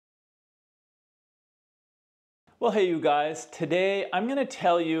Well, hey you guys, today I'm going to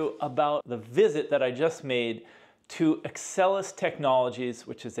tell you about the visit that I just made to Axcelis Technologies,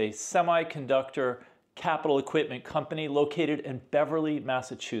 which is a semiconductor capital equipment company located in Beverly,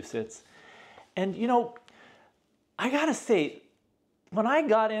 Massachusetts. And you know, I gotta say, when I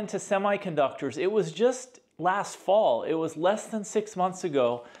got into semiconductors, it was just last fall, it was less than 6 months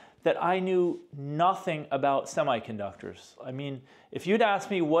ago that I knew nothing about semiconductors. I mean, if you'd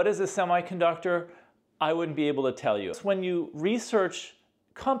asked me what is a semiconductor, I wouldn't be able to tell you. When you research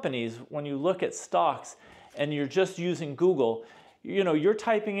companies, when you look at stocks and you're just using Google, you know, you're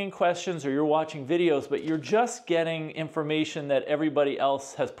typing in questions or you're watching videos, but you're just getting information that everybody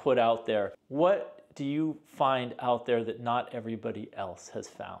else has put out there. What do you find out there that not everybody else has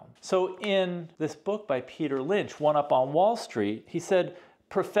found? So in this book by Peter Lynch, One Up on Wall Street, he said,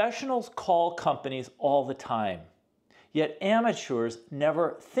 professionals call companies all the time, yet amateurs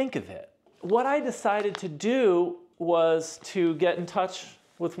never think of it. What I decided to do was to get in touch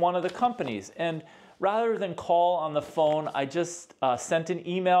with one of the companies, and rather than call on the phone, I just sent an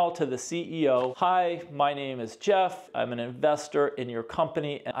email to the CEO. Hi, my name is Jeff. I'm an investor in your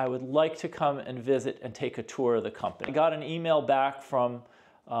company, and I would like to come and visit and take a tour of the company. I got an email back from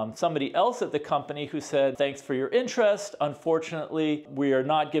somebody else at the company who said, thanks for your interest. Unfortunately, we are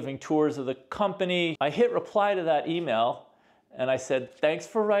not giving tours of the company. I hit reply to that email, and I said, thanks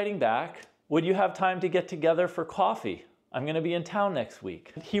for writing back. Would you have time to get together for coffee? I'm going to be in town next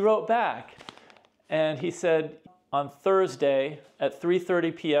week. He wrote back and he said, on Thursday at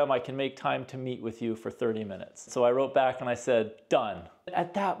 3:30 p.m. I can make time to meet with you for 30 minutes. So I wrote back and I said, done.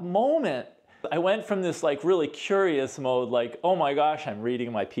 At that moment, I went from this like really curious mode, like, oh my gosh, I'm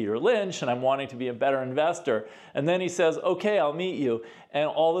reading my Peter Lynch and I'm wanting to be a better investor. And then he says, okay, I'll meet you. And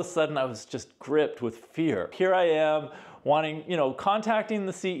all of a sudden I was just gripped with fear. Here I am wanting, you know, contacting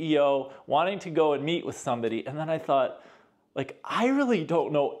the CEO, wanting to go and meet with somebody. And then I thought, like, I really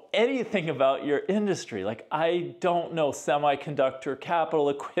don't know anything about your industry. Like, I don't know semiconductor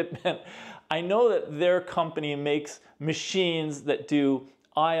capital equipment. I know that their company makes machines that do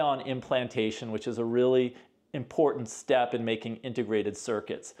ion implantation, which is a really important step in making integrated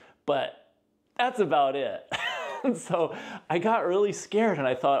circuits. But that's about it. And so I got really scared and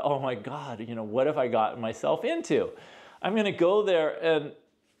I thought, oh my God, you know, what have I gotten myself into? I'm gonna go there, and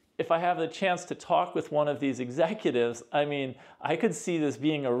if I have the chance to talk with one of these executives, I mean, I could see this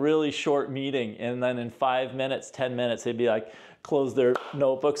being a really short meeting, and then in 5 minutes, 10 minutes, they'd be like, close their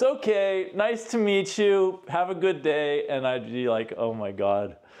notebooks. Okay, nice to meet you. Have a good day. And I'd be like, oh my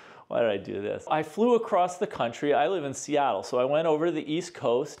God, why did I do this? I flew across the country. I live in Seattle, so I went over to the East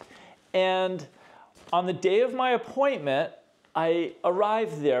Coast, and on the day of my appointment, I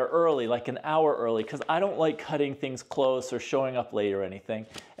arrived there early, like an hour early, because I don't like cutting things close or showing up late or anything.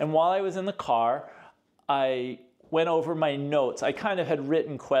 And while I was in the car, I went over my notes. I kind of had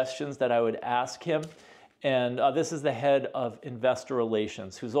written questions that I would ask him. And this is the head of investor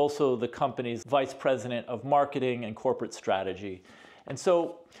relations, who's also the company's vice president of marketing and corporate strategy. And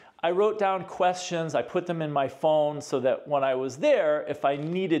so I wrote down questions, I put them in my phone so that when I was there, if I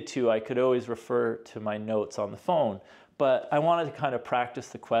needed to, I could always refer to my notes on the phone. But I wanted to kind of practice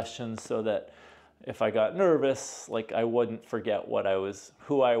the questions so that if I got nervous, like I wouldn't forget what I was,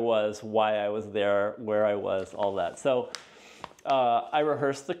 who I was, why I was there, where I was, all that. So I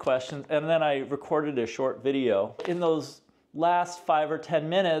rehearsed the questions and then I recorded a short video. In those last 5 or 10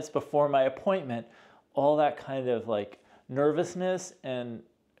 minutes before my appointment, all that kind of like nervousness and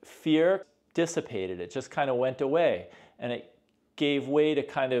fear dissipated. It just kind of went away, and it gave way to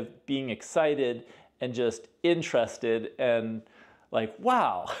kind of being excited and just interested and like,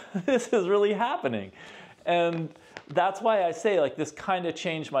 wow, this is really happening. And that's why I say like this kind of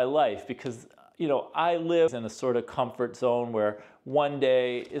changed my life, because you know, I live in a sort of comfort zone where one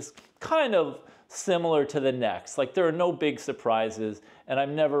day is kind of similar to the next. Like there are no big surprises, and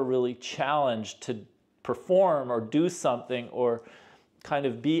I'm never really challenged to perform or do something or kind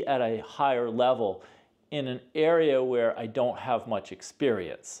of be at a higher level in an area where I don't have much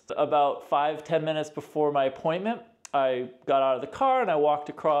experience. About 5-10 minutes before my appointment, I got out of the car and I walked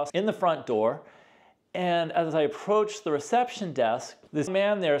across in the front door. And as I approached the reception desk, this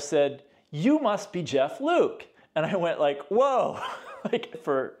man there said, "You must be Jeff Luke." And I went like, whoa. Like,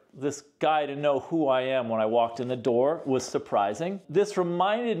 for this guy to know who I am when I walked in the door was surprising. This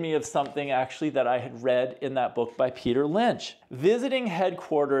reminded me of something actually that I had read in that book by Peter Lynch. Visiting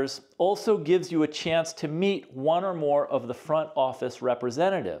headquarters also gives you a chance to meet one or more of the front office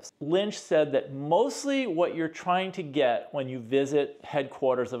representatives. Lynch said that mostly what you're trying to get when you visit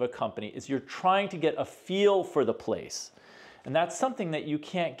headquarters of a company is you're trying to get a feel for the place. And that's something that you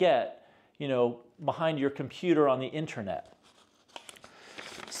can't get behind your computer on the internet.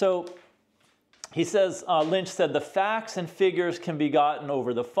 So he says, Lynch said, the facts and figures can be gotten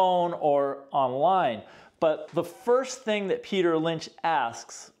over the phone or online. But the first thing that Peter Lynch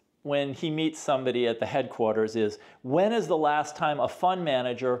asks when he meets somebody at the headquarters is, when is the last time a fund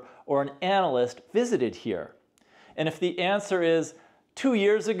manager or an analyst visited here? And if the answer is 2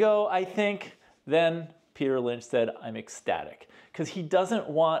 years ago, I think, then Peter Lynch said, I'm ecstatic. Because he doesn't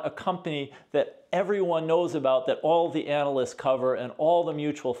want a company that everyone knows about, that all the analysts cover and all the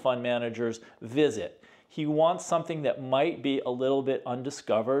mutual fund managers visit. He wants something that might be a little bit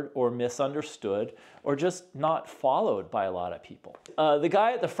undiscovered or misunderstood or just not followed by a lot of people. The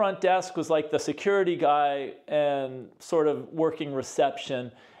guy at the front desk was like the security guy and sort of working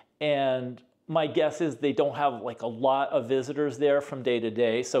reception, and my guess is they don't have like a lot of visitors there from day to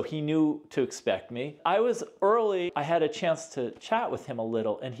day, so he knew to expect me. I was early, I had a chance to chat with him a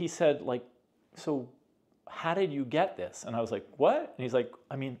little, and he said, like, so how did you get this? And I was like, what? And he's like,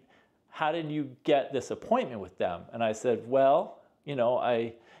 I mean, how did you get this appointment with them? And I said, well,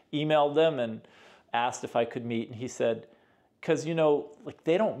 I emailed them and asked if I could meet, and he said, because, like,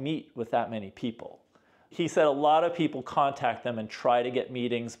 they don't meet with that many people. He said a lot of people contact them and try to get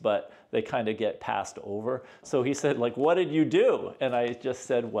meetings, but they kind of get passed over. So he said, like, what did you do? And I just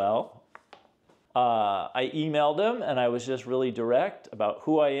said, well, I emailed him, and I was just really direct about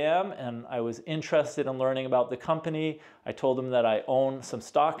who I am, and I was interested in learning about the company. I told him that I own some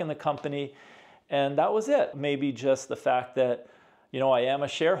stock in the company, and that was it. Maybe just the fact that, I am a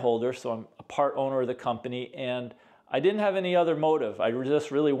shareholder, so I'm a part owner of the company, and I didn't have any other motive. I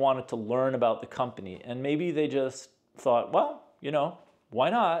just really wanted to learn about the company. And maybe they just thought, well, why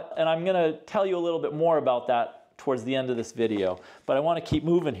not? And I'm gonna tell you a little bit more about that towards the end of this video, but I wanna keep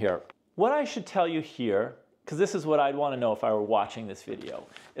moving here. What I should tell you here, because this is what I'd wanna know if I were watching this video,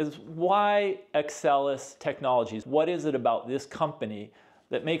 is why Axcelis Technologies? What is it about this company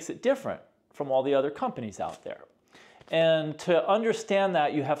that makes it different from all the other companies out there? And to understand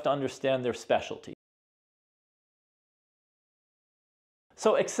that, you have to understand their specialty.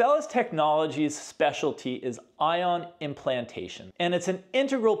 So Axcelis Technologies' specialty is ion implantation, and it's an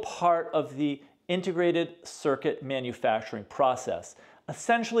integral part of the integrated circuit manufacturing process.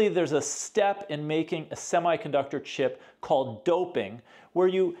 Essentially, there's a step in making a semiconductor chip called doping, where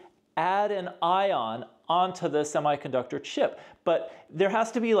you add an ion onto the semiconductor chip. But there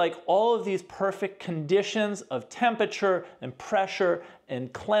has to be like all of these perfect conditions of temperature and pressure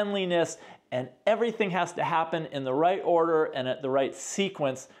and cleanliness, and everything has to happen in the right order and at the right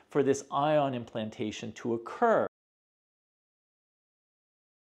sequence for this ion implantation to occur.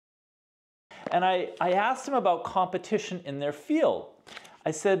 And I asked him about competition in their field.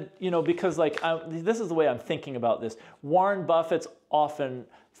 I said, because this is the way I'm thinking about this. Warren Buffett's often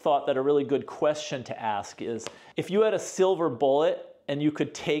thought that a really good question to ask is, if you had a silver bullet and you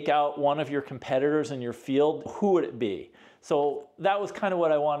could take out one of your competitors in your field, who would it be? So that was kind of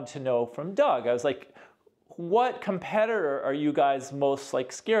what I wanted to know from Doug. I was like, what competitor are you guys most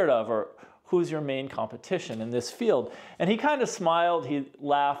scared of, or who's your main competition in this field? And he kind of smiled, he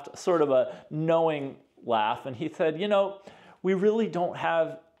laughed, sort of a knowing laugh, and he said, we really don't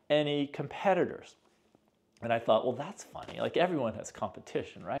have any competitors. And I thought, well, that's funny. Like, everyone has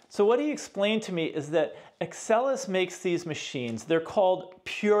competition, right? So what he explained to me is that Axcelis makes these machines. They're called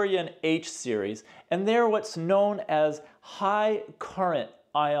Purion H series, and they're what's known as high current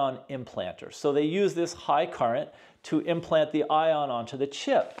ion implanters. So they use this high current to implant the ion onto the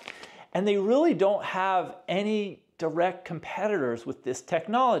chip. And they really don't have any direct competitors with this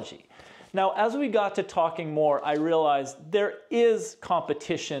technology. Now, as we got to talking more, I realized there is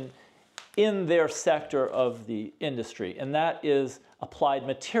competition in their sector of the industry, and that is applied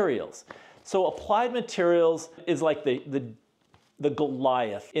materials. So applied materials is like the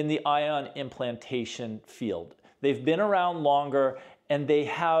Goliath in the ion implantation field. They've been around longer, and they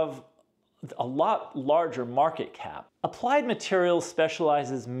have a lot larger market cap. Applied materials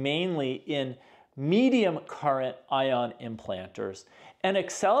specializes mainly in medium current ion implanters, and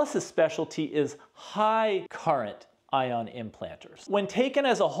Axcelis' specialty is high current ion implanters. When taken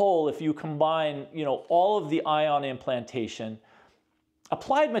as a whole, if you combine, all of the ion implantation,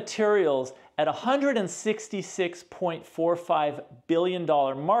 Applied Materials at $166.45 billion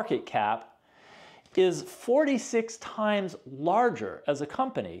market cap is 46 times larger as a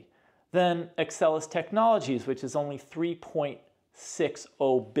company than Axcelis Technologies, which is only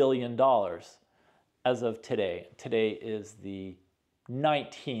 $3.60 billion as of today. Today is the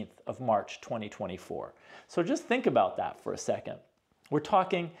 19th of March 2024. So just think about that for a second. We're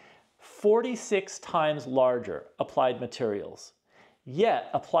talking 46 times larger Applied Materials. Yet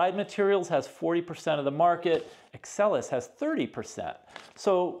Applied Materials has 40% of the market, Axcelis has 30%.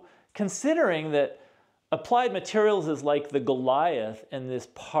 So considering that Applied Materials is like the Goliath in this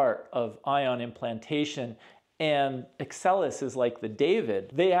part of ion implantation, and Axcelis is like the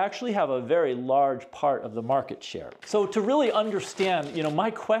David, they actually have a very large part of the market share. So to really understand, my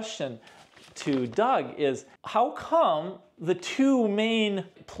question to Doug is, how come the two main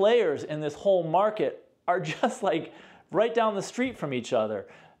players in this whole market are just like right down the street from each other?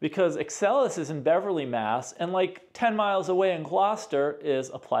 Because Axcelis is in Beverly, Mass, and like 10 miles away in Gloucester is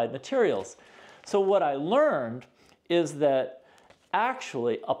Applied Materials. So what I learned is that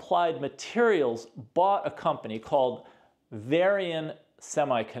actually Applied Materials bought a company called Varian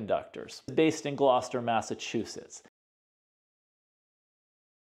Semiconductors, based in Gloucester, Massachusetts.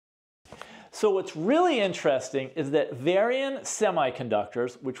 So what's really interesting is that Varian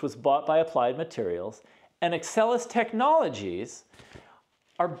Semiconductors, which was bought by Applied Materials, and Axcelis Technologies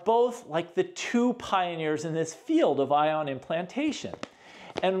are both like the two pioneers in this field of ion implantation.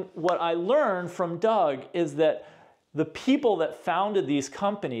 And what I learned from Doug is that the people that founded these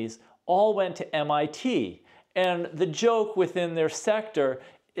companies all went to MIT. And the joke within their sector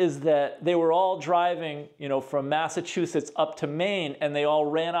is that they were all driving, from Massachusetts up to Maine, and they all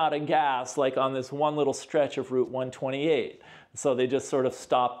ran out of gas, like on this one little stretch of Route 128. So they just sort of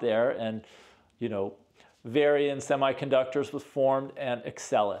stopped there, and, Varian Semiconductors was formed, and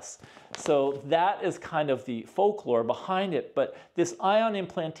Axcelis. So that is kind of the folklore behind it. But this ion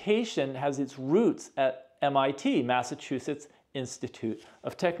implantation has its roots at MIT, Massachusetts Institute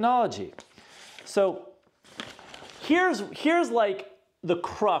of Technology. So here's like the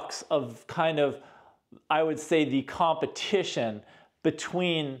crux of kind of, I would say, the competition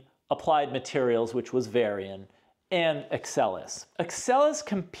between Applied Materials, which was Varian, and Axcelis. Axcelis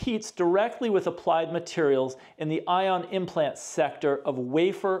competes directly with Applied Materials in the ion implant sector of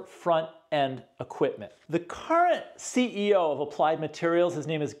wafer front-end equipment. The current CEO of Applied Materials, his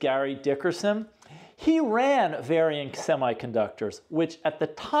name is Gary Dickerson. He ran Varian Semiconductors, which at the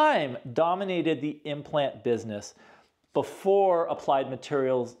time dominated the implant business before Applied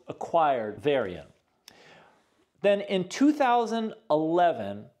Materials acquired Varian. Then in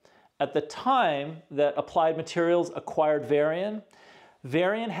 2011, at the time that Applied Materials acquired Varian,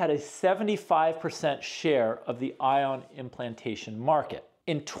 Varian had a 75% share of the ion implantation market.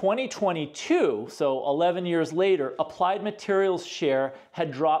 In 2022, so 11 years later, Applied Materials' share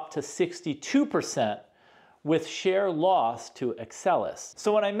had dropped to 62%, with share loss to Axcelis.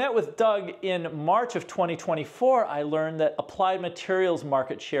 So when I met with Doug in March of 2024, I learned that Applied Materials'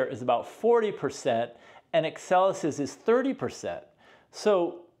 market share is about 40%, and Axcelis' is 30%.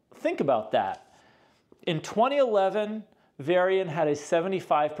 So think about that. In 2011, Varian had a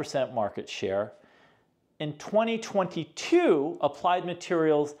 75% market share. In 2022, Applied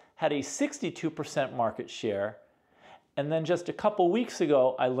Materials had a 62% market share. And then just a couple weeks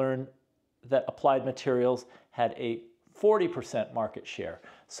ago, I learned that Applied Materials had a 40% market share.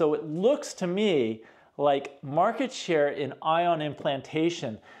 So it looks to me like market share in ion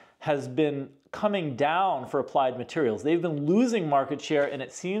implantation has been coming down for Applied Materials. They've been losing market share, and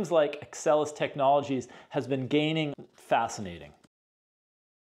it seems like Axcelis Technologies has been gaining. Fascinating.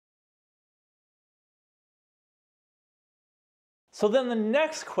 So then the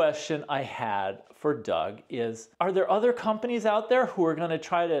next question I had for Doug is, are there other companies out there who are going to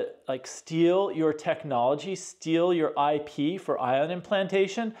try to steal your technology, steal your IP for ion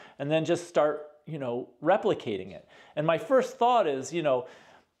implantation, and then just start, replicating it? And my first thought is,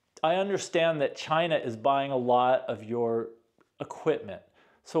 I understand that China is buying a lot of your equipment.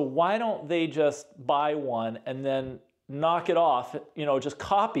 So why don't they just buy one and then knock it off, just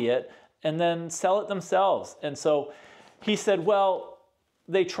copy it and then sell it themselves? And so he said, well,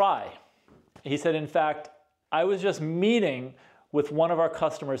 they try. He said, in fact, I was just meeting with one of our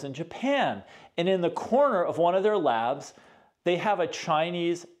customers in Japan, and in the corner of one of their labs, they have a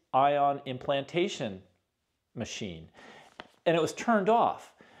Chinese ion implantation machine, and it was turned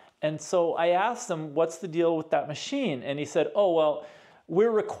off. And so I asked him, what's the deal with that machine? And he said, oh, well,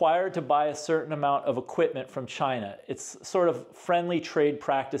 we're required to buy a certain amount of equipment from China. It's sort of friendly trade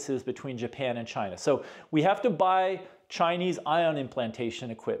practices between Japan and China. So we have to buy Chinese ion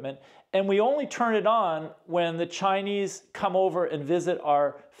implantation equipment, and we only turn it on when the Chinese come over and visit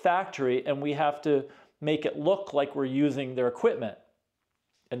our factory, and we have to make it look like we're using their equipment.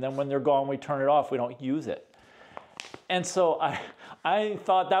 And then when they're gone, we turn it off, we don't use it. And so I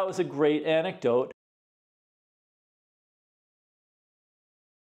thought that was a great anecdote.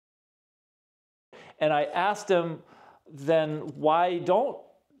 And I asked him, then why don't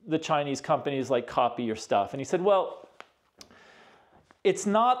the Chinese companies copy your stuff? And he said, well, It's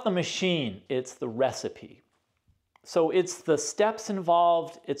not the machine, it's the recipe. So it's the steps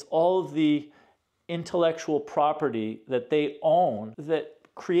involved, it's all of the intellectual property that they own that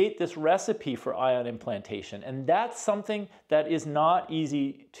create this recipe for ion implantation. And that's something that is not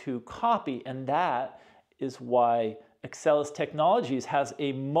easy to copy, and that is why Axcelis Technologies has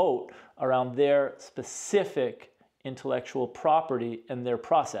a moat around their specific intellectual property and their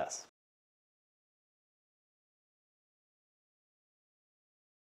process.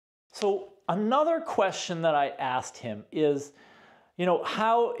 So another question that I asked him is,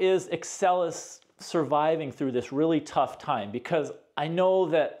 how is Axcelis surviving through this really tough time? Because I know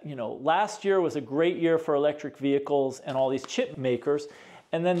that, last year was a great year for electric vehicles and all these chip makers,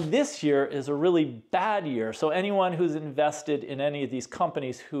 and then this year is a really bad year. So anyone who's invested in any of these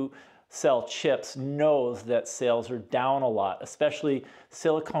companies who sell chips knows that sales are down a lot, especially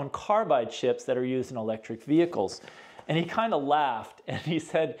silicon carbide chips that are used in electric vehicles. And he kind of laughed and he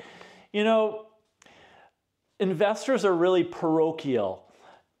said, investors are really parochial.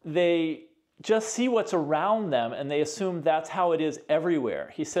 They just see what's around them and they assume that's how it is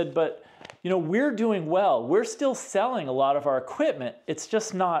everywhere. He said, but we're doing well. We're still selling a lot of our equipment. It's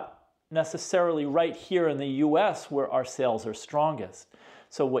just not necessarily right here in the US where our sales are strongest.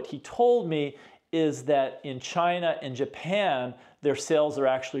 So what he told me is that in China and Japan, their sales are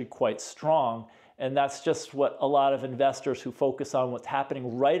actually quite strong. And that's just what a lot of investors who focus on what's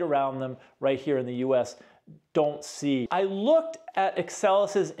happening right around them, right here in the US, don't see. I looked at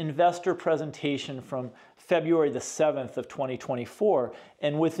Axcelis's investor presentation from February the 7th of 2024,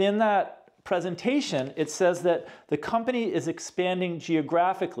 and within that presentation, it says that the company is expanding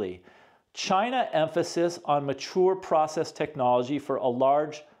geographically. China emphasis on mature process technology for a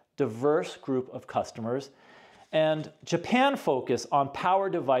large, diverse group of customers, and Japan focus on power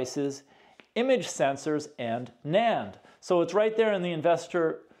devices, image sensors, and NAND. So it's right there in the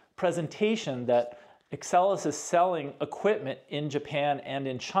investor presentation that Axcelis is selling equipment in Japan and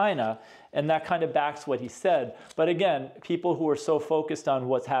in China, and that kind of backs what he said. But again, people who are so focused on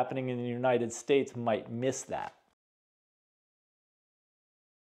what's happening in the United States might miss that.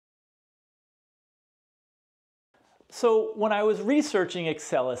 So when I was researching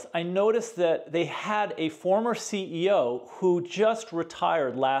Axcelis, I noticed that they had a former CEO who just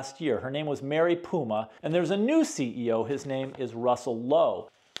retired last year. Her name was Mary Puma, and there's a new CEO. His name is Russell Lowe.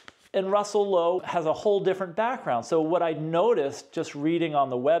 And Russell Lowe has a whole different background. So what I noticed just reading on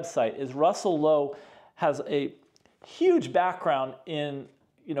the website is Russell Lowe has a huge background in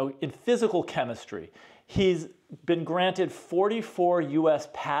physical chemistry. He's been granted 44 US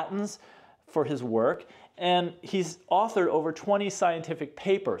patents for his work, and he's authored over 20 scientific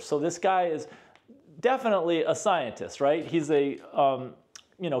papers. So this guy is definitely a scientist, right? He's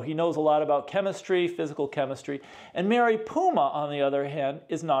he knows a lot about chemistry, physical chemistry. And Mary Puma, on the other hand,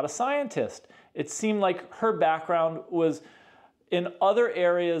 is not a scientist. It seemed like her background was in other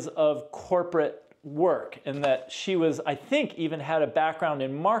areas of corporate work, and that she was, I think, even had a background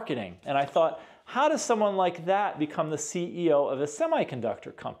in marketing. And I thought, how does someone like that become the CEO of a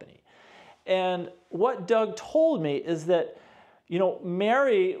semiconductor company? And what Doug told me is that,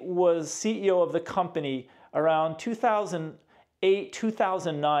 Mary was CEO of the company around 2008,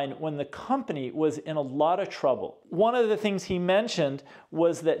 2009, when the company was in a lot of trouble. One of the things he mentioned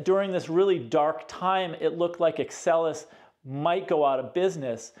was that during this really dark time, it looked like Axcelis might go out of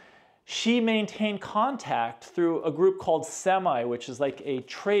business. She maintained contact through a group called SEMI, which is like a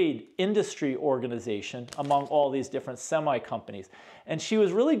trade industry organization among all these different semi companies. And she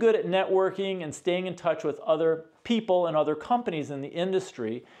was really good at networking and staying in touch with other people and other companies in the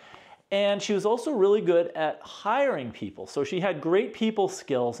industry. And she was also really good at hiring people. So she had great people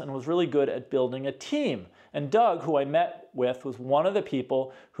skills and was really good at building a team. And Doug, who I met with, was one of the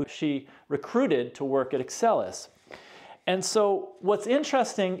people who she recruited to work at Axcelis. And so what's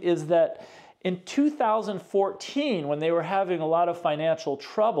interesting is that in 2014, when they were having a lot of financial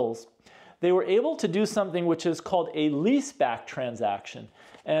troubles, they were able to do something which is called a leaseback transaction.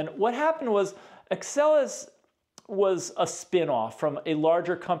 And what happened was Axcelis was a spin-off from a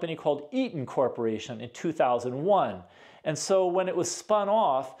larger company called Eaton Corporation in 2001. And so when it was spun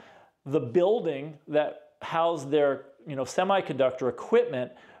off, the building that housed their semiconductor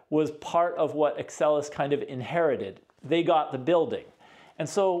equipment was part of what Axcelis kind of inherited. They got the building. And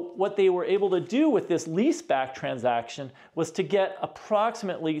so what they were able to do with this leaseback transaction was to get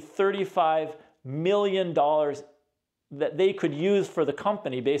approximately $35 million that they could use for the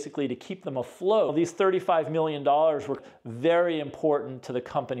company, basically to keep them afloat. These $35 million were very important to the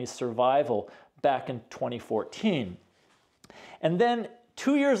company's survival back in 2014. And then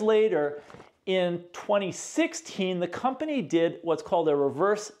 2 years later, In 2016, the company did what's called a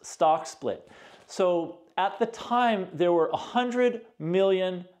reverse stock split. So at the time, there were 100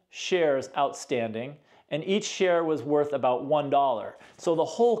 million shares outstanding, and each share was worth about $1. So the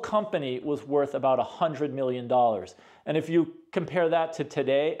whole company was worth about $100 million. And if you compare that to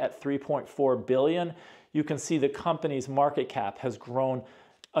today at $3.4 billion, you can see the company's market cap has grown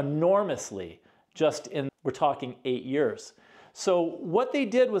enormously just in, we're talking 8 years. So what they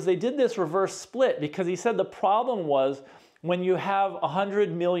did was they did this reverse split because he said the problem was when you have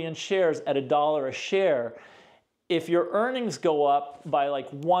 100 million shares at $1 a share, if your earnings go up by like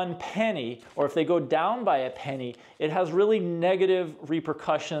 1 penny, or if they go down by a penny, it has really negative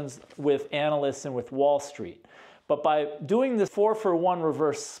repercussions with analysts and with Wall Street. But by doing this 4-for-1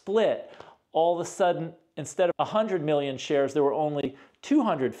 reverse split, all of a sudden, instead of 100 million shares, there were only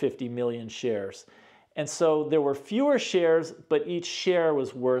 250 million shares. And so there were fewer shares, but each share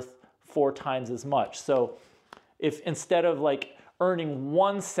was worth 4 times as much. So if instead of like earning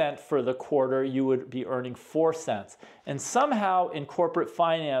 1 cent for the quarter, you would be earning 4 cents. And somehow in corporate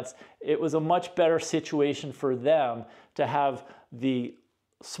finance, it was a much better situation for them to have the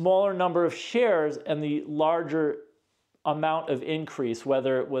smaller number of shares and the larger amount of increase,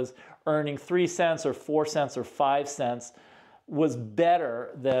 whether it was earning 3 cents or 4 cents or 5 cents, was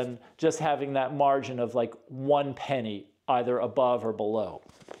better than just having that margin of like 1 penny, either above or below.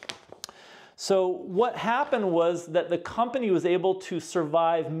 So what happened was that the company was able to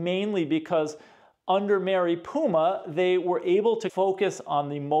survive mainly because under Mary Puma, they were able to focus on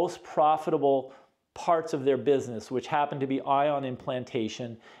the most profitable parts of their business, which happened to be ion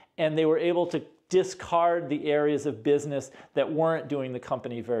implantation, and they were able to discard the areas of business that weren't doing the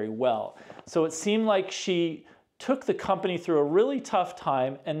company very well. So it seemed like she took the company through a really tough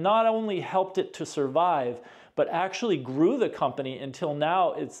time and not only helped it to survive, but actually grew the company until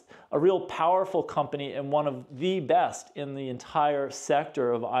now it's a real powerful company and one of the best in the entire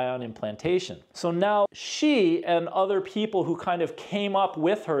sector of ion implantation. So now she and other people who kind of came up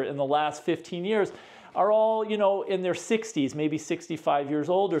with her in the last 15 years are all, you know, in their 60s, maybe 65 years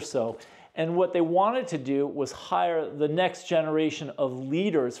old or so. And what they wanted to do was hire the next generation of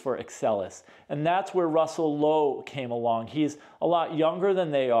leaders for Axcelis. And that's where Russell Lowe came along. He's a lot younger than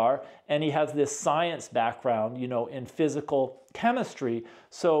they are, and he has this science background, you know, in physical chemistry.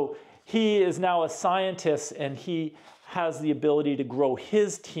 So he is now a scientist, and he has the ability to grow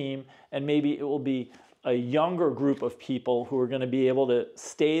his team, and maybe it will be a younger group of people who are going to be able to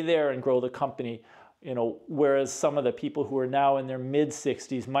stay there and grow the company. You know, whereas some of the people who are now in their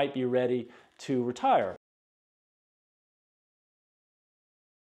mid-60s might be ready to retire.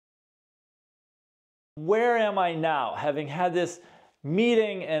 Where am I now, having had this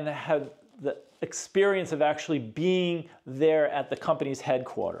meeting and had the experience of actually being there at the company's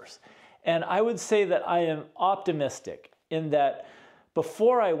headquarters? And I would say that I am optimistic in that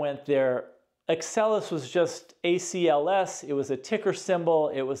before I went there, Axcelis was just ACLS. It was a ticker symbol.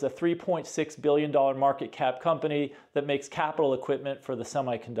 It was a $3.6 billion market cap company that makes capital equipment for the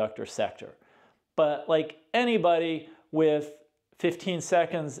semiconductor sector. But like anybody with 15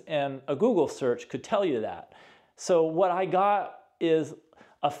 seconds and a Google search could tell you that. So what I got is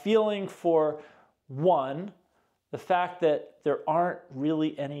a feeling for, one, the fact that there aren't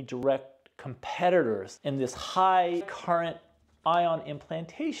really any direct competitors in this high current ion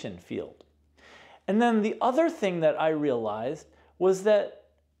implantation field. And then the other thing that I realized was that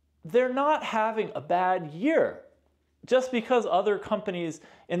they're not having a bad year. Just because other companies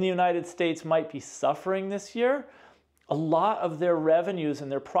in the United States might be suffering this year, a lot of their revenues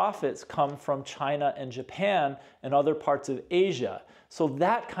and their profits come from China and Japan and other parts of Asia. So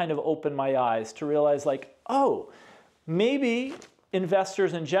that kind of opened my eyes to realize, like, oh, maybe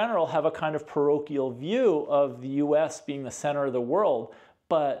investors in general have a kind of parochial view of the US being the center of the world,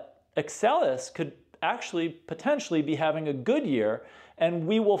 but Axcelis could actually potentially be having a good year, and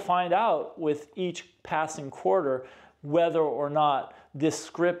we will find out with each passing quarter whether or not this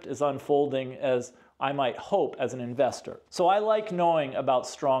script is unfolding as I might hope as an investor. So I like knowing about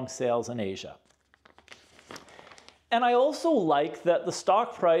strong sales in Asia. And I also like that the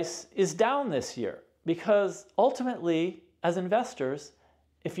stock price is down this year, because ultimately, as investors,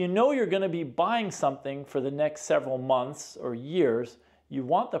 if you know you're going to be buying something for the next several months or years, you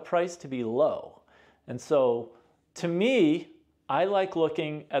want the price to be low. And so, to me, I like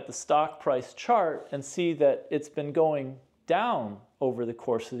looking at the stock price chart and see that it's been going down over the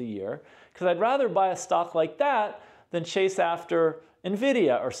course of the year, because I'd rather buy a stock like that than chase after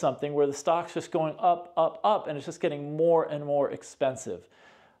Nvidia or something where the stock's just going up, up, up, and it's just getting more and more expensive.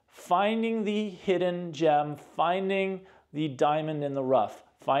 Finding the hidden gem, finding the diamond in the rough,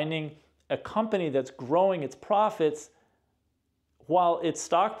 finding a company that's growing its profits while its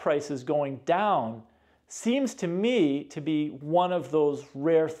stock price is going down seems to me to be one of those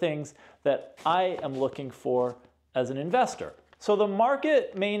rare things that I am looking for as an investor. So the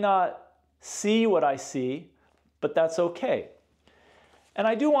market may not see what I see, but that's okay. And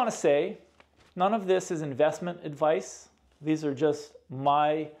I do want to say, none of this is investment advice. These are just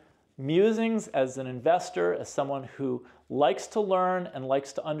my musings as an investor, as someone who likes to learn and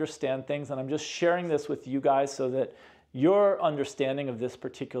likes to understand things. And I'm just sharing this with you guys so that your understanding of this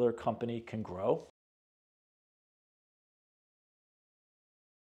particular company can grow.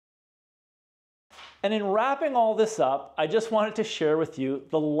 And in wrapping all this up, I just wanted to share with you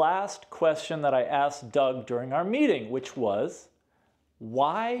the last question that I asked Doug during our meeting, which was,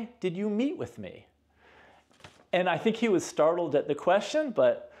 why did you meet with me? And I think he was startled at the question,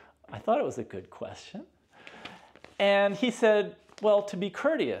 but I thought it was a good question. And he said, well, to be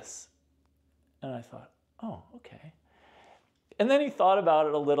courteous. And I thought, oh, okay. And then he thought about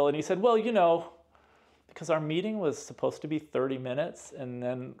it a little and he said, well, you know, because our meeting was supposed to be 30 minutes and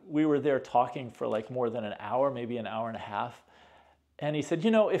then we were there talking for like more than an hour, maybe an hour and a half. And he said, you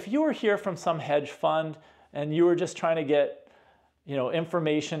know, if you were here from some hedge fund and you were just trying to get, you know,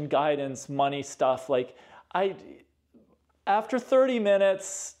 information, guidance, money stuff, like after 30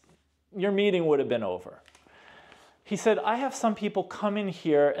 minutes, your meeting would have been over. He said, I have some people come in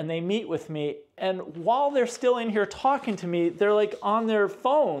here and they meet with me, and while they're still in here talking to me, they're like on their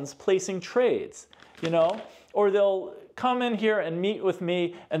phones placing trades, you know? Or they'll come in here and meet with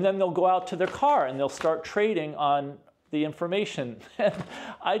me and then they'll go out to their car and they'll start trading on the information. And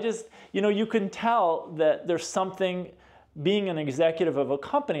I just, you know, you can tell that there's something, being an executive of a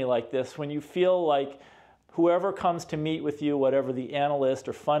company like this, when you feel like whoever comes to meet with you, whatever the analyst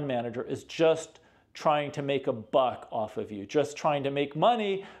or fund manager, is just trying to make a buck off of you, just trying to make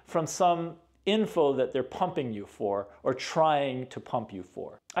money from some info that they're pumping you for or trying to pump you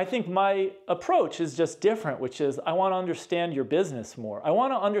for. I think my approach is just different, which is I want to understand your business more. I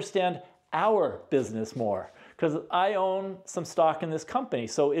want to understand our business more because I own some stock in this company,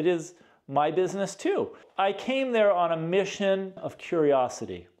 so it is my business too. I came there on a mission of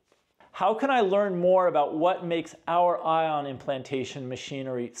curiosity. How can I learn more about what makes our ion implantation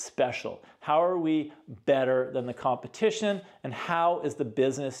machinery special? How are we better than the competition? And how is the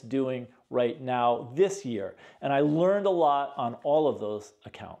business doing right now this year? And I learned a lot on all of those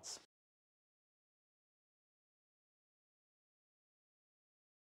accounts.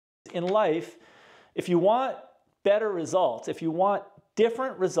 In life, if you want better results, if you want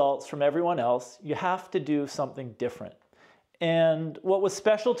different results from everyone else, you have to do something different. And what was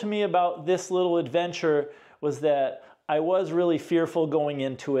special to me about this little adventure was that I was really fearful going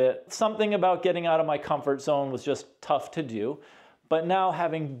into it. Something about getting out of my comfort zone was just tough to do. But now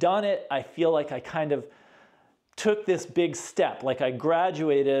having done it, I feel like I kind of took this big step. Like I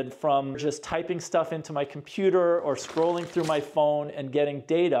graduated from just typing stuff into my computer or scrolling through my phone and getting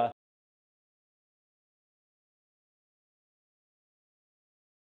data.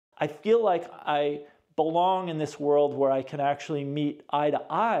 I feel like I belong in this world where I can actually meet eye to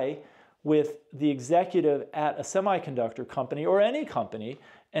eye with the executive at a semiconductor company or any company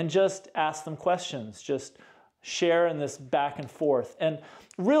and just ask them questions, just share in this back and forth. And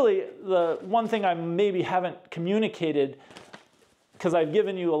really, the one thing I maybe haven't communicated, because I've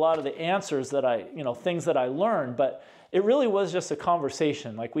given you a lot of the answers that things that I learned, but it really was just a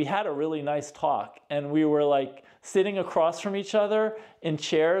conversation. Like we had a really nice talk and we were like sitting across from each other in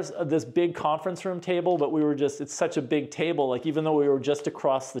chairs of this big conference room table, but we were just, it's such a big table, like even though we were just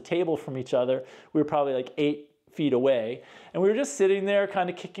across the table from each other, we were probably like 8 feet away. And we were just sitting there kind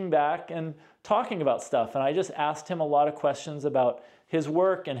of kicking back and talking about stuff. And I just asked him a lot of questions about his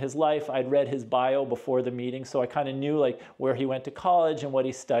work and his life. I'd read his bio before the meeting, so I kind of knew like where he went to college and what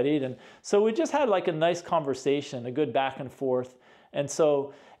he studied. And so we just had like a nice conversation, a good back and forth. And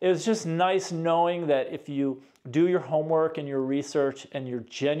so it was just nice knowing that if you do your homework and your research and you're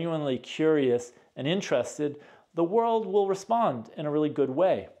genuinely curious and interested, the world will respond in a really good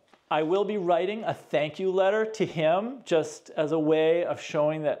way. I will be writing a thank you letter to him just as a way of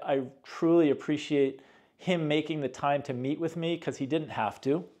showing that I truly appreciate him making the time to meet with me because he didn't have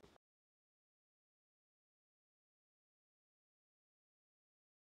to.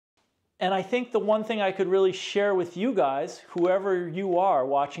 And I think the one thing I could really share with you guys, whoever you are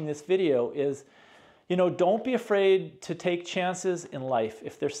watching this video, is, you know, don't be afraid to take chances in life.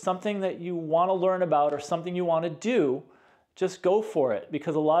 If there's something that you want to learn about or something you want to do, just go for it.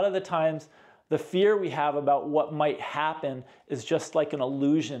 Because a lot of the times, the fear we have about what might happen is just like an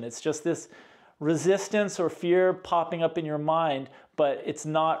illusion. It's just this resistance or fear popping up in your mind, but it's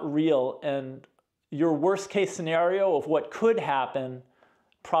not real, and your worst case scenario of what could happen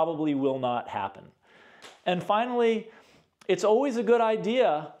probably will not happen. And finally, it's always a good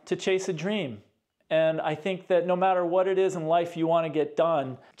idea to chase a dream. And I think that no matter what it is in life you want to get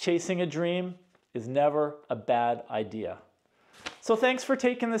done, chasing a dream is never a bad idea. So thanks for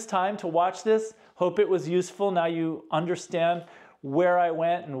taking this time to watch this. Hope it was useful. Now you understand where I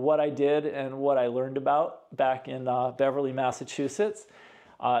went and what I did and what I learned about back in Beverly, Massachusetts.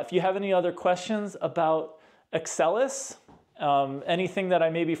 If you have any other questions about Axcelis, anything that I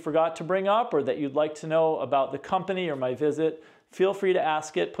maybe forgot to bring up or that you'd like to know about the company or my visit, feel free to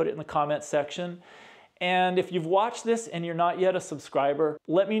ask it, put it in the comment section. And if you've watched this and you're not yet a subscriber,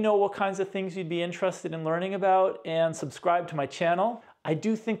 let me know what kinds of things you'd be interested in learning about and subscribe to my channel. I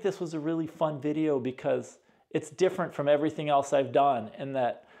do think this was a really fun video because it's different from everything else I've done in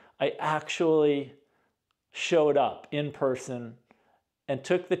that I actually showed up in person and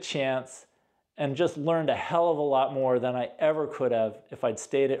took the chance and just learned a hell of a lot more than I ever could have if I'd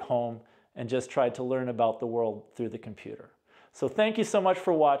stayed at home and just tried to learn about the world through the computer. So thank you so much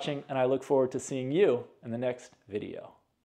for watching, and I look forward to seeing you in the next video.